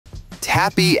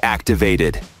Tappy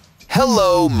activated.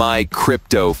 Hello, my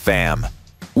crypto fam.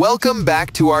 Welcome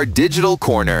back to our digital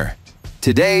corner.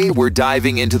 Today, we're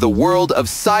diving into the world of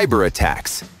cyber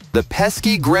attacks, the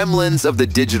pesky gremlins of the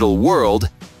digital world,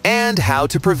 and how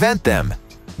to prevent them.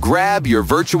 Grab your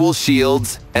virtual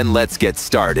shields and let's get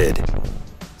started.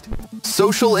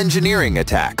 Social engineering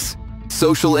attacks.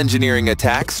 Social engineering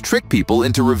attacks trick people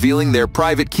into revealing their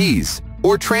private keys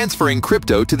or transferring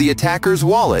crypto to the attacker's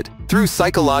wallet through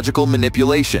psychological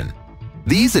manipulation.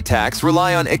 These attacks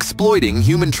rely on exploiting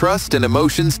human trust and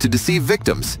emotions to deceive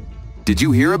victims. Did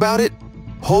you hear about it?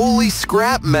 Holy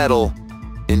scrap metal!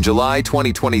 In July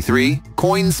 2023,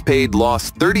 CoinsPaid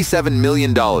lost $37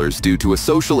 million due to a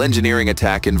social engineering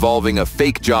attack involving a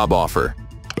fake job offer.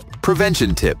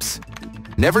 Prevention tips.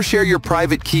 Never share your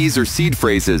private keys or seed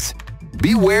phrases.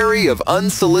 Be wary of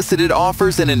unsolicited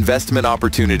offers and investment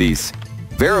opportunities.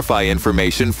 Verify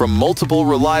information from multiple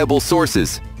reliable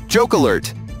sources. Joke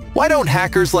alert! Why don't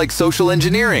hackers like social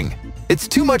engineering? It's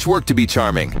too much work to be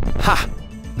charming. Ha!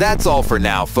 That's all for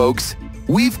now, folks.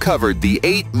 We've covered the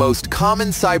 8 most common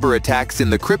cyber attacks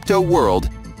in the crypto world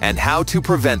and how to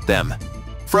prevent them.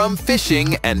 From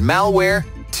phishing and malware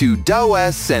to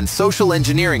DOS and social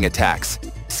engineering attacks,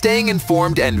 staying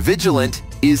informed and vigilant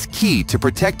is key to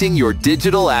protecting your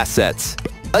digital assets.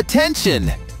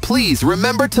 Attention! Please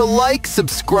remember to like,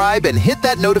 subscribe, and hit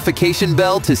that notification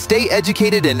bell to stay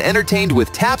educated and entertained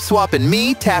with TapSwap and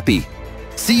me, Tappy.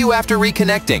 See you after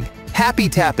reconnecting. Happy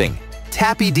tapping.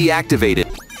 Tappy deactivated.